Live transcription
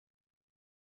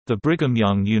The Brigham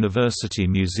Young University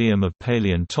Museum of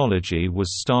Paleontology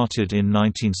was started in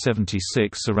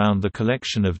 1976 around the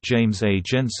collection of James A.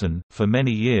 Jensen. For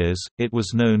many years, it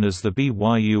was known as the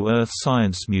BYU Earth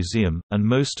Science Museum, and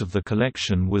most of the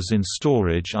collection was in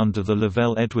storage under the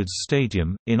Lavelle Edwards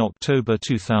Stadium. In October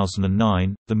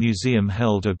 2009, the museum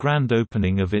held a grand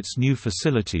opening of its new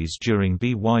facilities during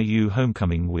BYU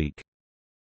Homecoming Week.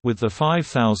 With the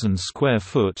 5,000 square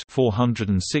foot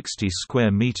 (460 square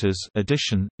meters)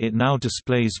 addition, it now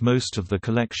displays most of the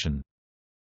collection.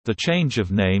 The change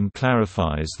of name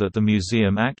clarifies that the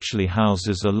museum actually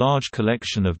houses a large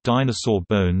collection of dinosaur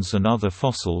bones and other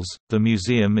fossils. The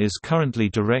museum is currently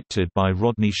directed by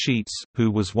Rodney Sheets,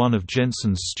 who was one of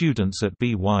Jensen's students at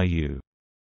BYU.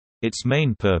 Its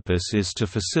main purpose is to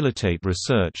facilitate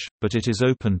research, but it is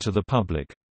open to the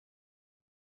public.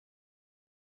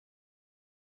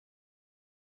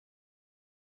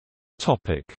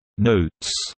 Topic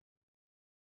Notes.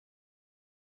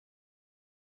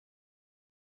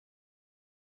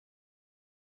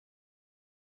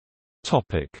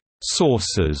 Topic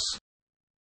Sources.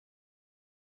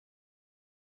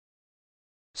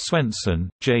 Swenson,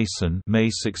 Jason.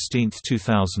 May 16,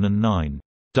 2009.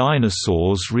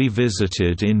 Dinosaurs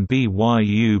Revisited in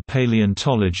BYU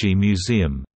Paleontology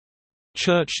Museum.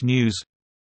 Church News.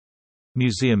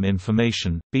 Museum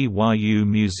information, BYU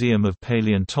Museum of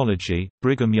Paleontology,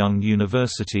 Brigham Young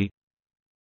University.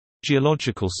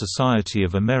 Geological Society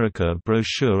of America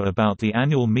brochure about the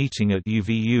annual meeting at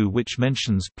UVU, which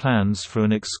mentions plans for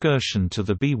an excursion to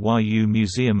the BYU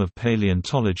Museum of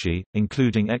Paleontology,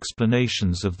 including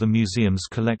explanations of the museum's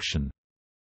collection.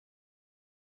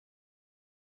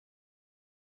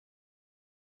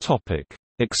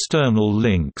 External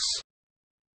links.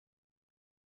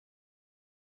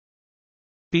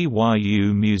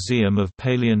 BYU Museum of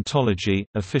Paleontology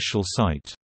official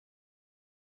site.